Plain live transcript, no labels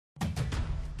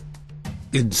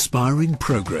Inspiring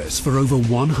progress for over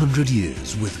 100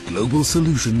 years with global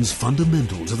solutions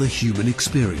fundamental to the human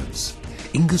experience.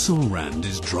 Ingersoll Rand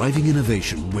is driving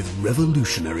innovation with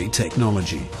revolutionary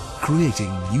technology,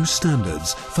 creating new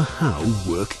standards for how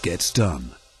work gets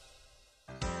done.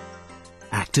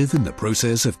 Active in the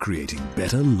process of creating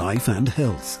better life and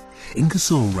health,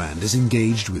 Ingersoll Rand is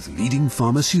engaged with leading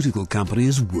pharmaceutical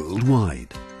companies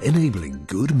worldwide, enabling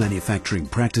good manufacturing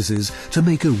practices to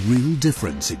make a real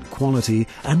difference in quality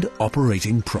and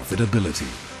operating profitability.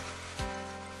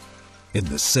 In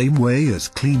the same way as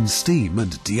clean steam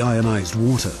and deionized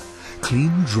water,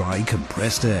 clean, dry,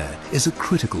 compressed air is a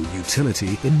critical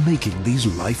utility in making these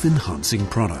life-enhancing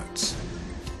products.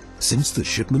 Since the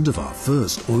shipment of our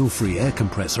first oil-free air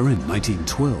compressor in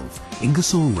 1912,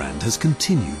 Ingersoll Rand has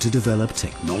continued to develop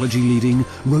technology-leading,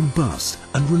 robust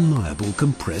and reliable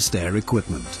compressed air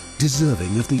equipment,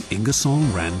 deserving of the Ingersoll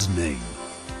Rand name.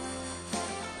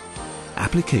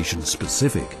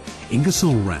 Application-specific,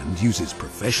 Ingersoll Rand uses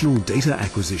professional data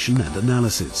acquisition and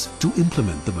analysis to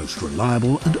implement the most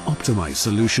reliable and optimized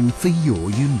solution for your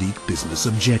unique business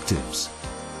objectives.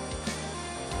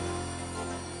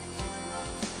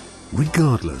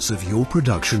 Regardless of your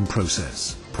production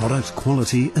process, product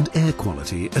quality and air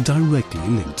quality are directly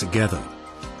linked together.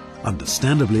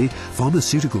 Understandably,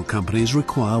 pharmaceutical companies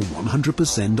require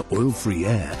 100% oil-free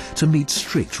air to meet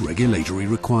strict regulatory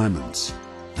requirements.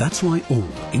 That's why all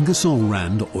Ingersoll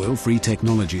Rand oil-free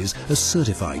technologies are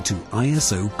certified to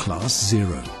ISO Class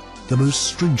 0, the most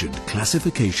stringent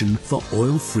classification for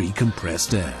oil-free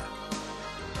compressed air.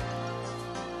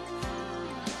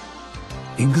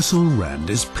 Ingersoll Rand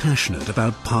is passionate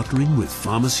about partnering with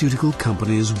pharmaceutical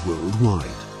companies worldwide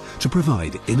to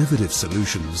provide innovative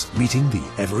solutions meeting the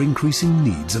ever-increasing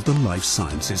needs of the life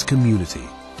sciences community.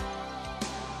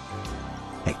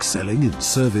 Excelling in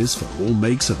service for all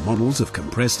makes and models of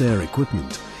compressed air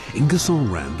equipment, Ingersoll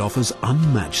Rand offers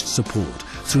unmatched support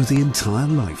through the entire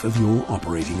life of your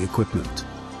operating equipment,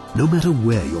 no matter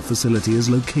where your facility is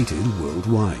located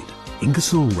worldwide.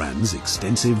 Ingersoll Rand's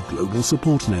extensive global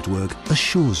support network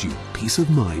assures you peace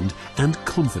of mind and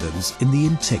confidence in the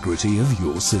integrity of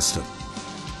your system.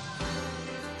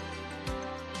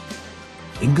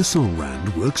 Ingersoll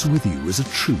Rand works with you as a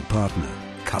true partner,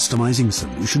 customizing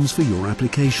solutions for your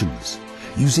applications,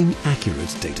 using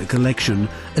accurate data collection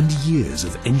and years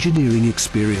of engineering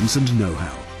experience and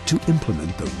know-how to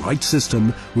implement the right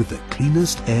system with the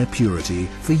cleanest air purity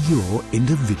for your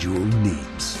individual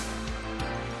needs.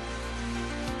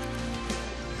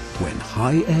 When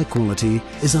high air quality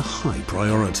is a high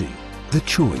priority, the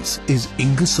choice is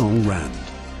Ingersoll Rand,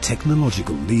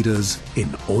 technological leaders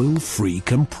in oil-free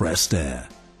compressed air.